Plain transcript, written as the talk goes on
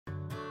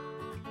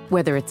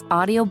Whether it's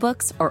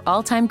audiobooks or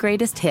all-time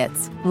greatest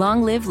hits,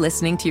 long live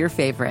listening to your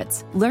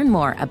favorites. Learn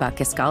more about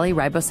Kisqali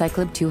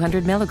Ribociclib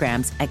 200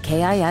 milligrams at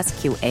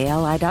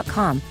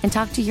KISQALI.com and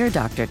talk to your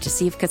doctor to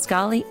see if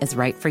Kisqali is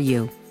right for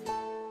you.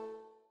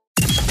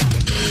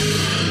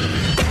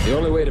 The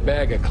only way to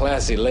bag a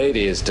classy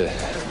lady is to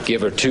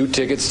give her 2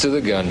 tickets to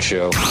the gun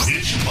show.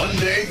 It's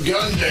Monday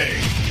Gun Day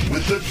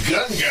with the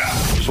gun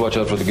guy. Just watch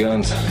out for the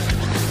guns.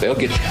 They'll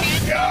get you.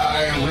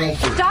 Guy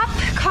Relford. Stop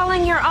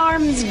calling your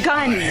arms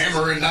guns. The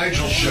Hammer and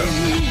Nigel show.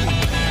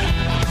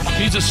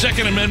 He's a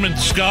Second Amendment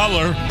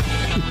scholar.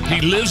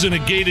 He lives in a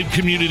gated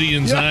community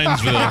in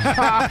Zionsville.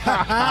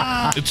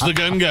 It's the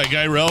gun guy,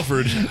 Guy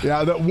Relford.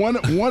 Yeah, that one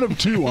of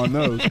 2 on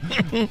those.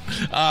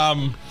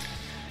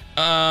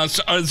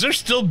 So is there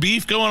still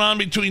beef going on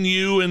between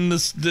you and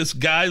this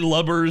guy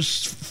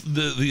Lubbers,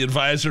 the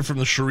advisor from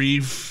the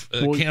Sharif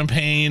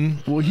campaign?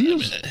 Well,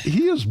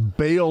 he has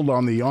bailed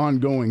on the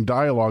ongoing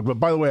dialogue. But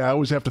by the way, I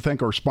always have to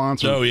thank our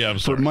sponsor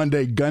for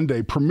Monday Gun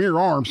Day. Premier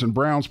Arms in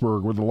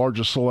Brownsburg, with the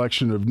largest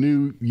selection of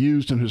new,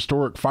 used, and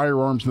historic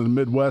firearms in the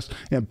Midwest,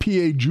 and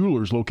PA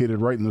Jewelers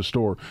located right in the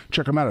store.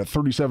 Check them out at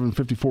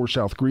 3754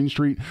 South Green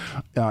Street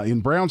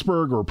in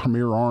Brownsburg, or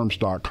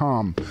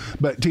premierarms.com.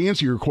 But to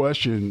answer your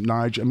question,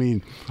 Nige, I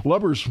mean,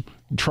 Lubbers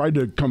tried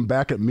to come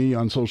back at me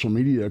on social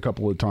media a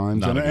couple of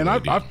times, and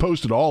I've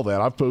posted all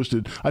that. I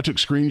took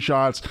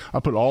screenshots. I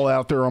put all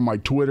out there on my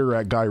Twitter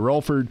at Guy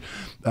Relford,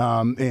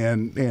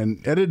 and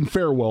it didn't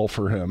fare well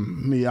for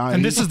him.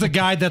 And this is the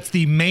guy that's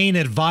the main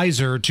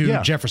advisor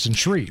to Jefferson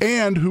Shreve,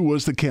 and who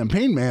was the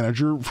campaign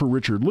manager for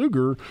Richard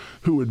Lugar,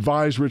 who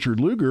advised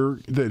Richard Lugar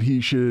that he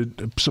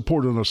should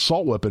support an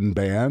assault weapon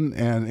ban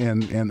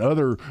and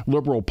other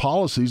liberal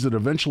policies that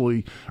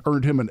eventually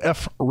earned him an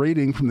F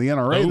rating from the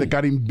NRA that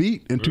got him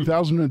beat in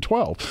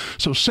 2012.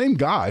 So same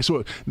guy.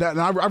 So that,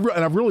 and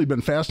I've really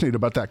been fascinated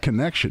about that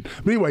connection.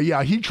 But anyway,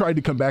 yeah, he tried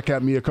to come back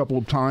at me a couple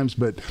of times,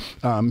 but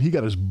he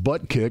got his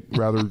butt kicked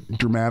rather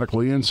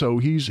dramatically, and so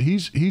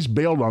he's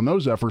bailed on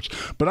those efforts.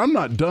 But I'm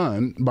not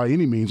done by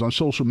any means on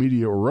social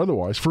media or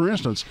otherwise. For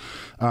instance,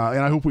 and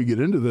I hope we get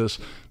into this,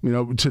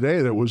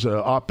 today there was an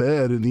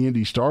op-ed in the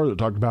Indy Star that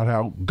talked about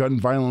how gun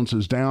violence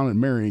is down in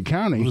Marion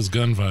County. What is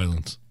gun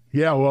violence?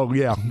 Yeah, well,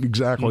 yeah,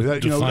 exactly.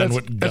 Define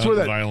what gun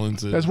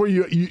violence is. That's where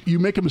you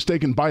make a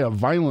mistake and buy a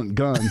violent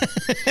gun,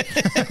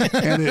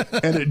 and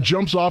it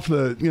jumps off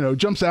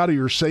jumps out of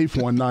your safe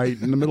one night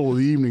in the middle of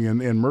the evening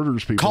and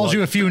murders people. Calls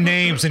you a few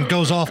names and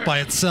goes off by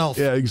itself.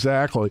 Yeah,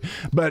 exactly.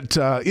 But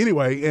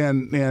anyway,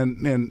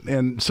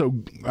 and so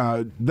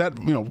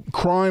that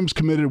crimes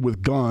committed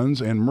with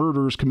guns and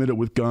murders committed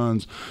with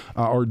guns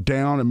are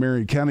down in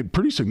Marion County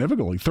pretty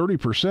significantly,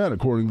 30%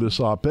 according to this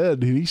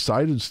op-ed. He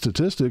cited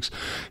statistics,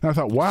 and I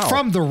thought, wow.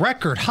 From the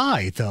record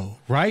high, though,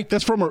 right?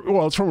 It's from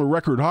a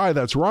record high.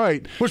 That's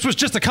right. Which was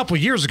just a couple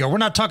of years ago. We're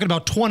not talking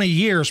about 20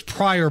 years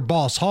prior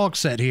Boss Hog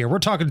said here. We're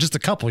talking just a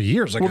couple of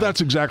years ago. Well, that's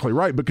exactly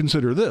right. But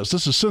consider this.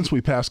 This is since we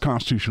passed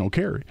constitutional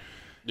carry.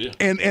 Yeah.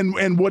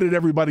 And what did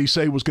everybody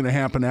say was going to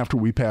happen after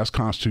we passed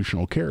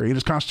constitutional carry? And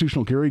is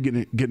constitutional carry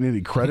getting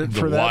any credit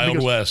for that? The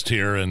Wild West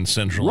here in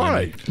Central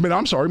Right. I mean,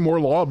 I'm sorry, more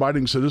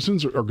law-abiding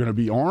citizens are going to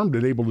be armed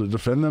and able to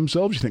defend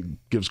themselves. You think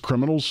gives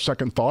criminals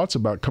second thoughts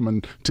about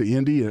coming to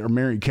Indy or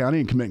Marion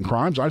County and committing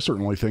crimes? I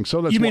certainly think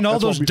so. You mean all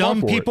those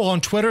dumb people on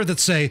Twitter that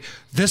say,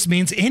 this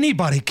means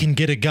anybody can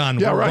get a gun?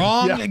 Yeah, right.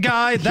 Wrong,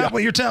 guy? That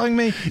what you're telling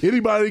me?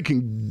 Anybody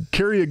can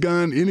carry a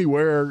gun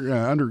anywhere.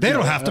 They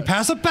don't have to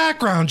pass a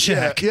background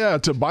check. Yeah,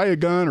 to buy a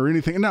gun or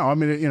anything. No, I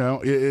mean,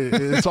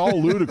 it's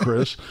all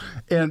ludicrous.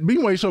 And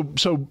anyway, so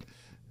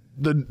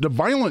the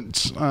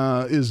violence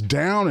is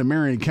down in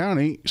Marion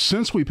County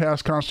since we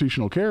passed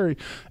constitutional carry,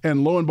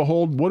 and lo and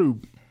behold, what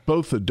do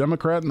both the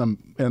Democrat and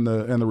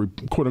the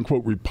quote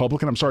unquote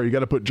Republican, I'm sorry, you got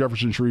to put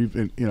Jefferson Shreve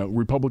in,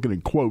 Republican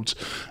in quotes,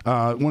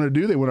 want to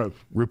do? They want to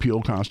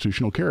repeal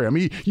constitutional carry. I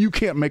mean, you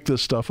can't make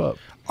this stuff up.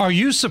 Are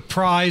you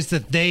surprised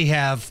that they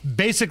have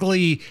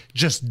basically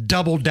just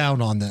doubled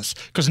down on this?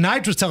 Because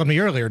Nige was telling me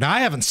earlier, now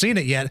I haven't seen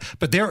it yet,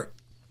 but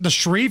the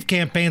Shreve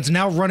campaign's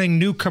now running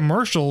new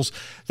commercials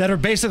that are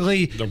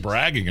basically... They're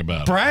bragging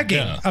about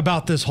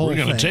about this whole thing.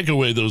 We're going to take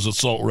away those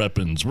assault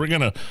weapons. We're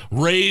going to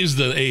raise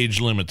the age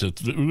limit.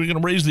 We're going to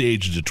raise the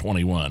age to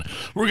 21.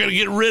 We're going to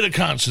get rid of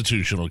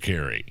constitutional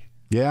carry.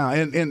 Yeah,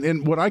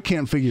 and what I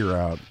can't figure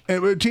out,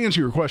 and to answer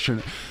your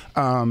question,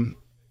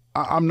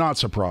 I'm not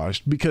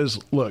surprised because,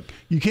 look,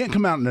 you can't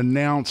come out and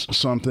announce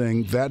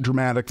something that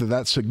dramatic,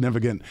 that's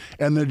significant,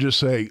 and then just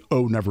say,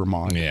 oh, never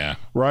mind. Yeah.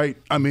 Right?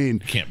 I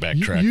mean, you can't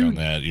backtrack on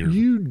that.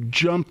 You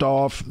jumped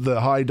off the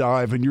high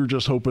dive, and you're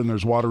just hoping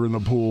there's water in the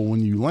pool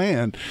when you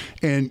land,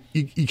 and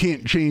you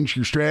can't change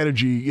your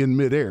strategy in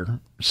midair.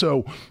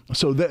 So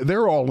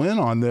they're all in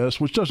on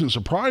this, which doesn't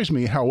surprise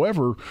me.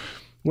 However,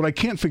 what I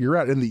can't figure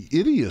out, and the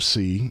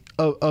idiocy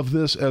of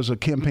this as a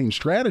campaign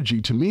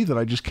strategy to me that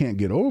I just can't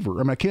get over.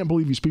 I mean, I can't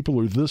believe these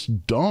people are this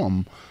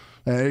dumb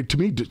To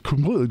me,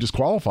 completely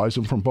disqualifies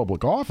him from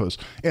public office.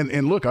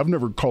 And look, I've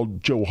never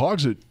called Joe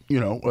Hogsett,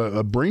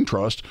 a brain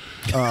trust.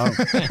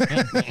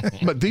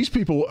 But these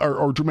people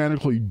are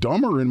dramatically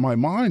dumber in my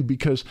mind,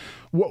 because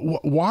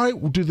why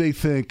do they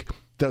think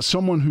that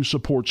someone who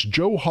supports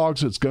Joe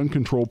Hogsett's gun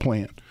control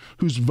plan,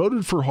 who's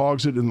voted for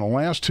Hogsett in the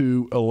last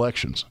 2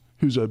 elections,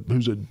 who's a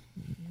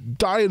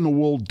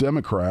die-in-the-wool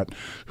Democrat,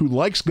 who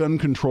likes gun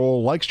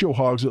control, likes Joe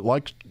Hogsett,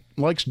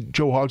 likes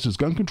Joe Hogsett's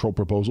gun control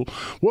proposal,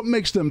 what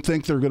makes them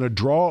think they're going to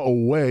draw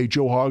away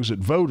Joe Hogsett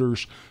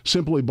voters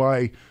simply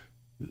by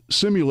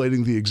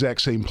simulating the exact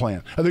same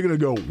plan? Are they going to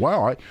go,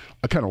 wow,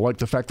 I kind of like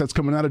the fact that's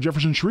coming out of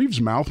Jefferson Shreve's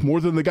mouth more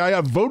than the guy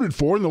I voted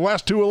for in the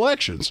last 2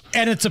 elections?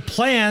 And it's a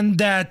plan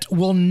that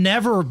will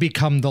never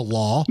become the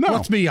law. No.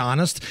 Let's be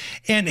honest.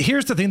 And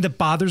here's the thing that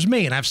bothers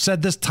me, and I've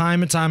said this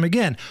time and time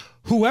again.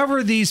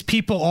 Whoever these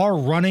people are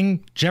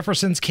running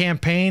Jefferson's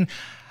campaign,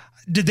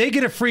 did they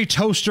get a free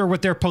toaster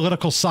with their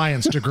political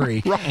science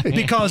degree? Right.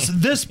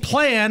 Because this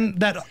plan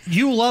that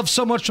you love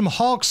so much from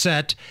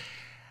Hogsett,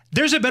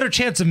 there's a better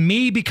chance of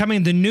me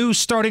becoming the new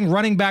starting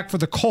running back for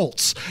the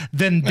Colts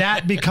than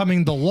that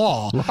becoming the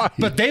law. Right.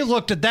 But they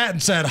looked at that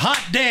and said,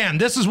 hot damn,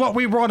 this is what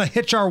we want to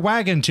hitch our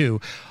wagon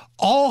to.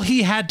 All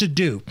he had to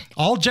do,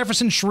 all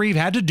Jefferson Shreve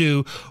had to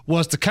do,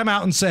 was to come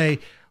out and say,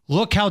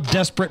 look how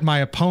desperate my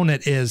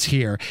opponent is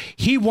here.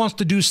 He wants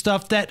to do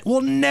stuff that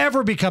will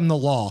never become the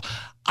law.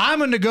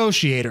 I'm a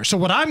negotiator. So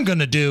what I'm going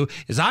to do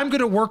is I'm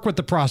going to work with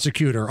the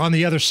prosecutor on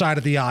the other side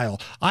of the aisle.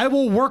 I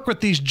will work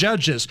with these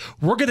judges.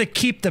 We're going to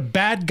keep the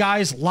bad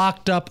guys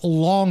locked up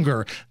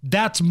longer.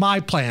 That's my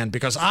plan,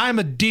 because I'm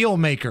a deal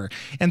maker.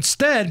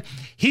 Instead,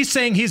 he's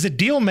saying he's a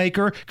deal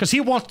maker because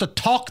he wants to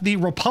talk the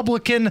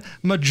Republican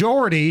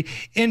majority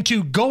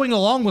into going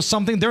along with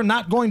something they're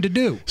not going to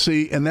do.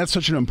 See, and that's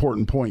such an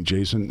important point,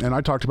 Jason. And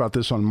I talked about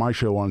this on my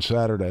show on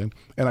Saturday.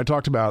 And I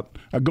talked about,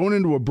 going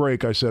into a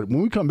break, I said,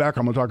 when we come back,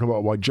 I'm going to talk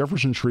about why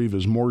Jefferson Shreve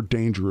is more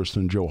dangerous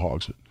than Joe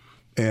Hogsett.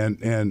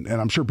 And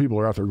I'm sure people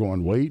are out there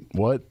going, wait,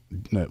 what?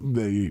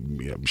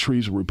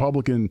 Shreve's a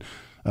Republican.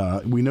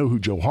 We know who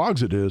Joe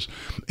Hogsett is.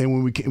 And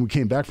when we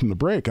came back from the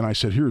break, and I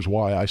said, here's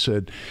why. I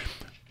said,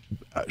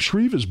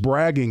 Shreve is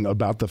bragging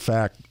about the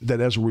fact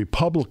that as a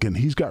Republican,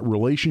 he's got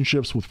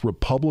relationships with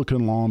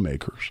Republican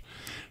lawmakers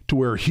to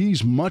where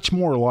he's much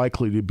more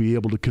likely to be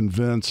able to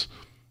convince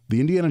the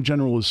Indiana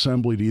General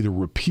Assembly to either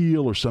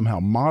repeal or somehow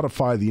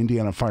modify the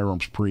Indiana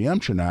Firearms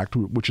Preemption Act,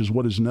 which is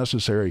what is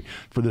necessary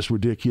for this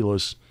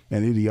ridiculous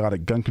and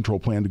idiotic gun control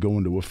plan to go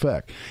into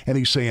effect. And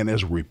he's saying,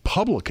 as a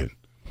Republican,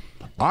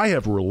 I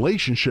have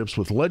relationships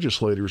with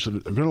legislators that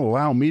are going to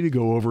allow me to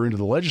go over into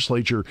the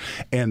legislature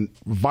and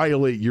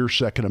violate your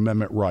Second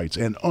Amendment rights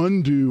and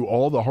undo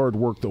all the hard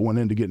work that went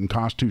into getting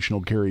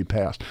constitutional carry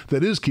passed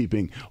that is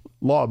keeping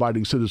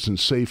law-abiding citizens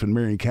safe in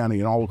Marion County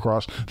and all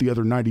across the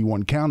other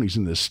 91 counties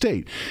in this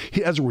state.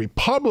 As a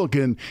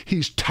Republican,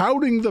 he's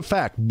touting the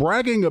fact,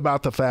 bragging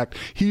about the fact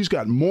he's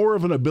got more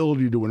of an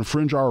ability to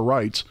infringe our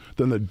rights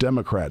than the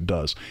Democrat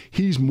does.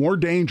 He's more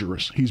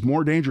dangerous. He's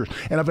more dangerous.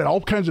 And I've had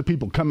all kinds of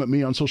people come at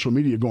me on social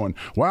media going,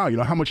 wow,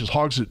 how much is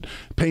Hogsett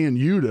paying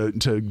you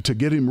to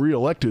get him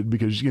reelected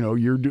because,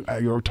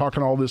 you're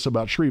talking all this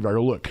about Shreve. I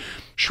go, look,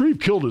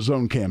 Shreve killed his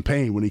own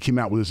campaign when he came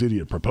out with this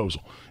idiot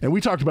proposal. And we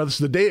talked about this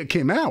the day it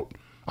came out.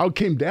 I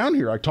came down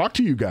here. I talked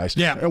to you guys.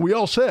 Yeah. And we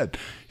all said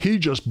he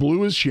just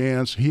blew his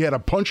chance. He had a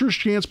puncher's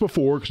chance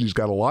before because he's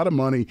got a lot of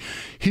money.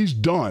 He's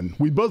done.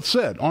 We both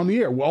said on the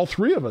air, all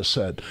 3 of us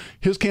said,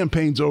 his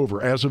campaign's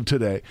over as of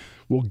today.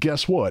 Well,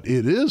 guess what?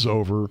 It is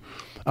over.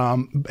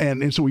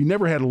 And so he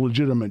never had a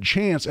legitimate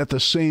chance. At the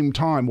same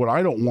time, what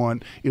I don't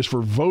want is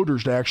for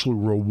voters to actually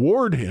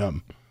reward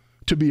him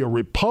to be a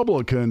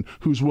Republican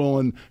who's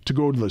willing to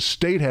go to the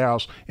state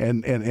house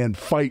and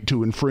fight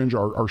to infringe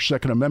our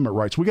Second Amendment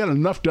rights. We got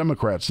enough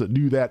Democrats that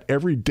do that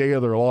every day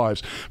of their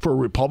lives. For a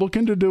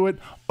Republican to do it,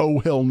 oh,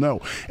 hell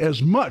no.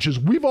 As much as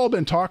we've all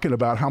been talking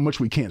about how much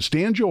we can't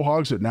stand Joe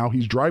Hogsett now,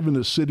 he's driving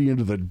this city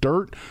into the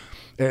dirt.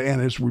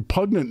 And as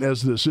repugnant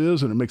as this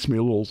is, and it makes me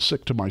a little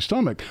sick to my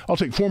stomach, I'll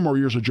take 4 more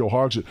years of Joe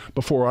Hogsett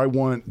before I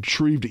want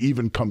Shreve to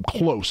even come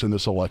close in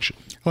this election.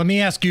 Let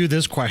me ask you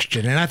this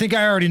question, and I think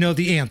I already know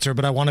the answer,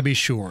 but I want to be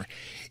sure.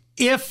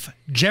 If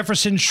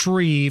Jefferson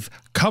Shreve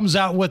comes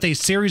out with a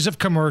series of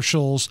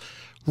commercials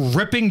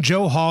ripping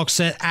Joe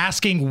Hogsett,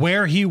 asking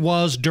where he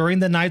was during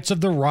the nights of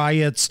the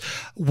riots,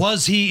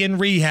 was he in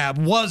rehab,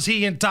 was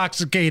he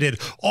intoxicated,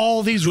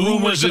 all these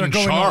rumors that are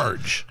going on.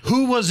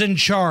 Who was in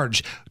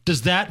charge?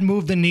 Does that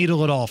move the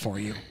needle at all for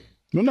you?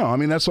 No. I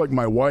mean, that's like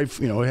my wife,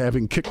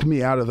 having kicked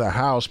me out of the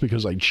house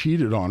because I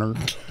cheated on her.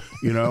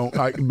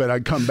 But I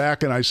come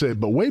back and I say,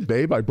 but wait,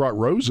 babe, I brought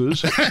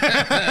roses. Fair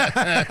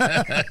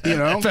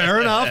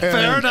enough.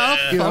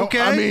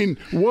 Okay. I mean,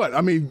 what? I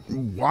mean,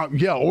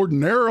 yeah,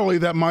 ordinarily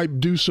that might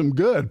do some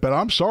good, but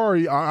I'm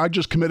sorry. I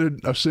just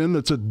committed a sin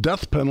that's a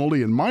death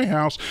penalty in my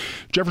house.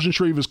 Jefferson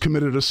Shreve has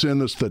committed a sin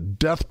that's the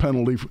death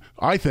penalty,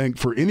 I think,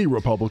 for any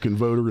Republican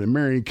voter in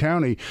Marion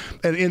County.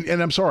 And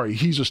I'm sorry,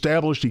 he's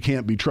established he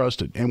can't be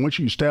trusted. And once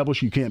you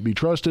establish you can't be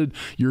trusted,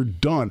 you're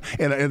done.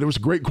 And there was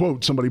a great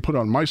quote somebody put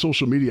on my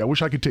social media. I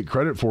wish I could take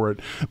credit for it,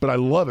 but I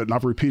love it, and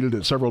I've repeated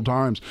it several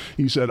times.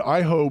 He said,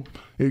 I hope,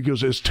 it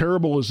goes, as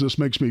terrible as this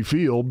makes me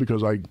feel,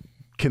 because I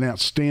cannot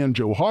stand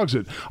Joe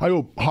Hogsett, I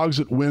hope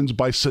Hogsett wins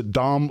by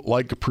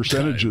Saddam-like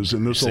percentages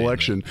in this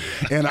election.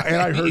 And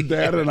I heard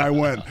that, and I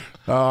went,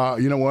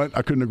 you know what?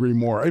 I couldn't agree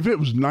more. If it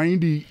was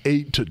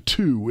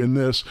 98-2 in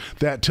this,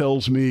 that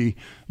tells me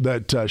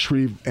that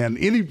Shreve and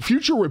any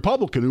future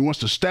Republican who wants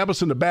to stab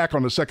us in the back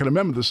on the Second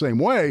Amendment the same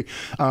way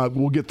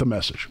will get the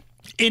message.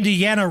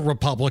 Indiana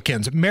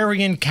Republicans,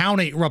 Marion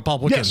County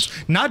Republicans,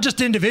 not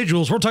just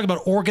individuals. We're talking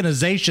about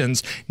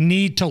organizations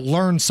need to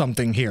learn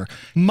something here.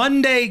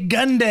 Monday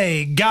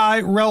Gunday,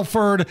 Guy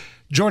Relford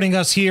joining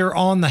us here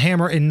on the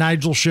Hammer and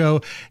Nigel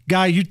show.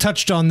 Guy, you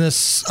touched on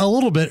this a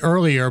little bit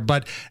earlier,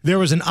 but there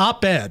was an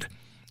op-ed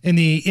in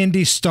the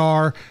Indy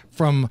Star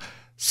from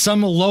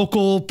some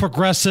local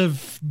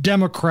progressive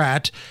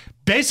Democrat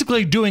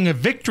basically doing a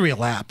victory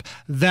lap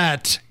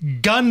that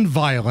gun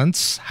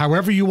violence,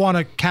 however you want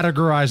to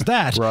categorize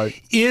that,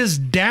 is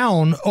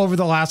down over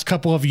the last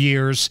couple of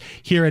years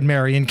here in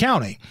Marion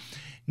County.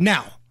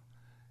 Now,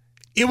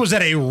 it was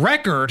at a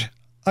record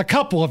a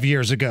couple of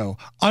years ago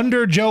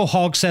under Joe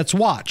Hogsett's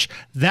watch.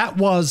 That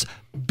was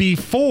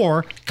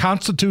before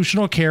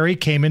constitutional carry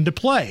came into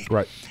play.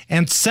 Right.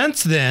 And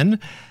since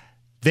then,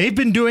 they've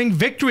been doing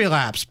victory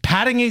laps,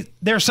 patting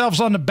themselves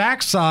on the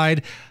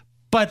backside.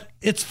 But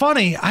it's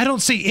funny, I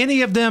don't see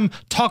any of them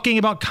talking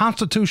about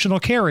constitutional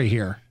carry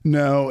here.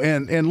 No,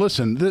 and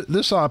listen,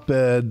 this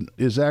op-ed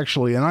is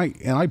actually, and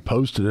I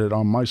posted it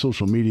on my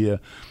social media.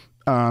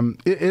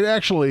 It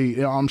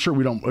actually, I'm sure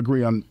we don't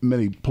agree on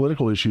many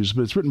political issues,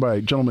 but it's written by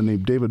a gentleman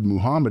named David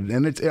Muhammad,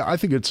 and I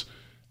think it's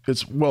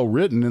well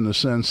written in the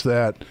sense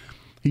that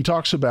he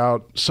talks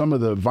about some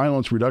of the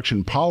violence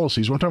reduction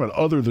policies. We're talking about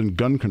other than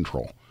gun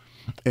control.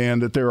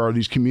 And that there are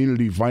these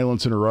community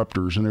violence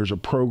interrupters. And there's a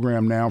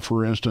program now,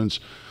 for instance,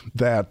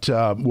 that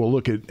will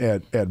look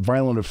at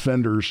violent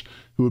offenders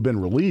who have been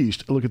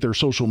released, look at their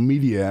social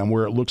media, and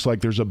where it looks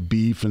like there's a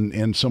beef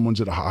and someone's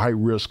at a high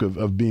risk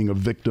of being a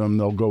victim,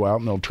 they'll go out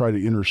and they'll try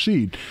to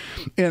intercede.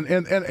 And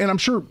I'm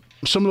sure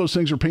some of those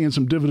things are paying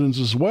some dividends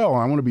as well.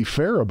 I want to be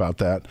fair about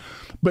that.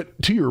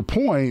 But to your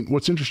point,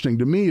 what's interesting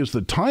to me is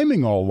the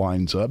timing all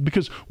lines up,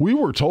 because we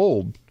were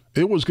told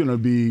it was going to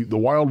be the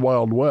wild,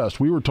 wild west.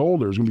 We were told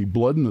there was going to be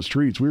blood in the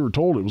streets. We were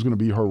told it was going to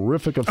be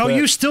horrific effects. Oh,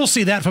 you still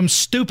see that from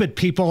stupid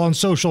people on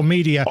social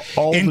media.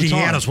 All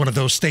Indiana's one of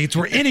those states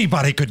where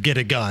anybody could get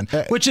a gun,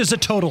 which is a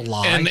total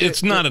lie. And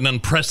it's not an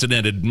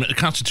unprecedented.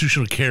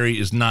 Constitutional carry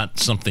is not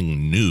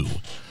something new.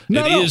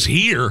 It is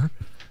here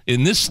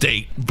in this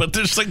state, but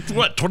there's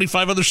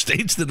 25 other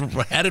states that have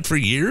had it for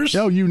years?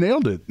 No, you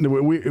nailed it.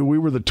 We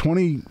were the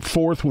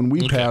 24th when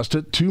we passed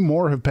it. 2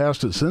 more have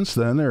passed it since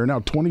then. There are now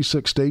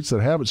 26 states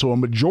that have it, so a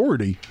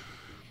majority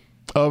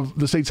of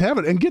the states have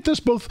it. And get this,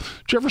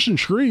 both Jefferson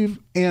Shreve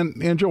and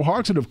Joe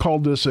Hogsett have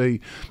called this an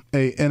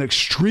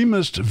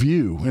extremist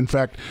view. In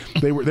fact,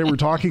 they were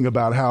talking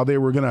about how they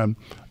were going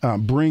to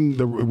bring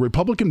the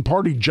Republican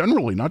Party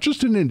generally, not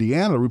just in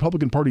Indiana, the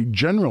Republican Party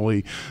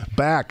generally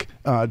back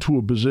to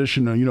a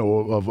position,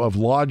 of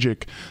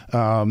logic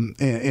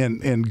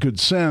and good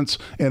sense,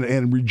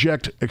 and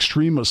reject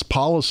extremist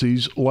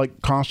policies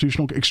like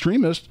constitutional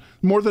extremists.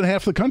 More than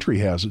half the country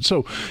has it.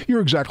 So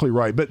you're exactly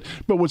right. But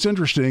what's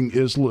interesting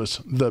is,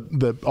 listen,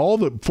 all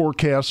the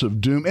forecasts of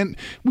doom, and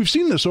we've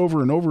seen this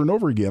over and over and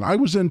over again. I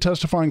was then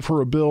testifying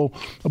for a bill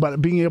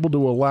about being able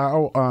to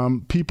allow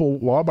people,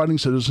 law-abiding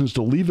citizens,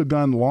 to leave a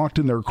gun locked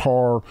in their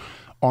car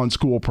on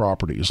school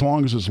property, as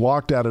long as it's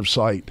locked out of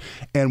sight.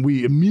 And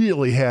we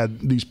immediately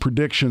had these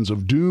predictions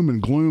of doom and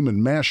gloom,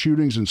 and mass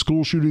shootings and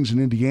school shootings in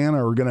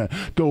Indiana are going to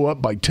go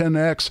up by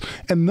 10x.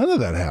 And none of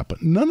that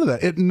happened. None of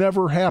that. It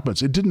never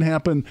happens. It didn't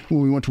happen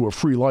when we went to a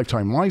free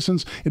lifetime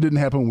license. It didn't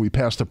happen when we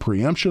passed the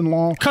preemption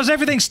law. Because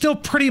everything's still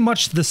pretty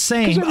much the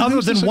same,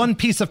 other than one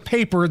piece of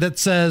paper that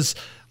says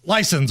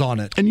license on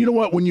it. And you know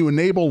what? When you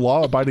enable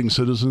law-abiding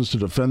citizens to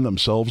defend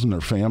themselves and their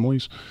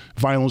families,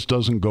 violence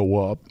doesn't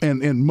go up.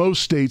 And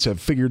most states have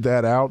figured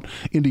that out.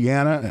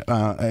 Indiana,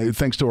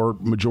 thanks to our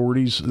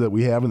majorities that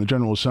we have in the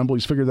General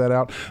Assemblies, figured that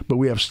out. But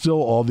we have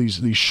still all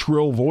these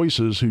shrill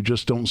voices who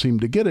just don't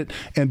seem to get it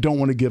and don't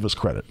want to give us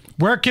credit.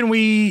 Where can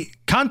we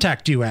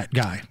contact you at,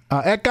 Guy?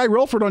 At Guy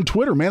Relford on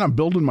Twitter, man. I'm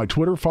building my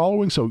Twitter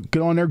following, so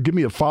get on there, give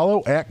me a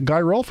follow, at Guy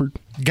Relford.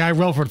 Guy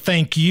Relford,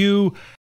 thank you.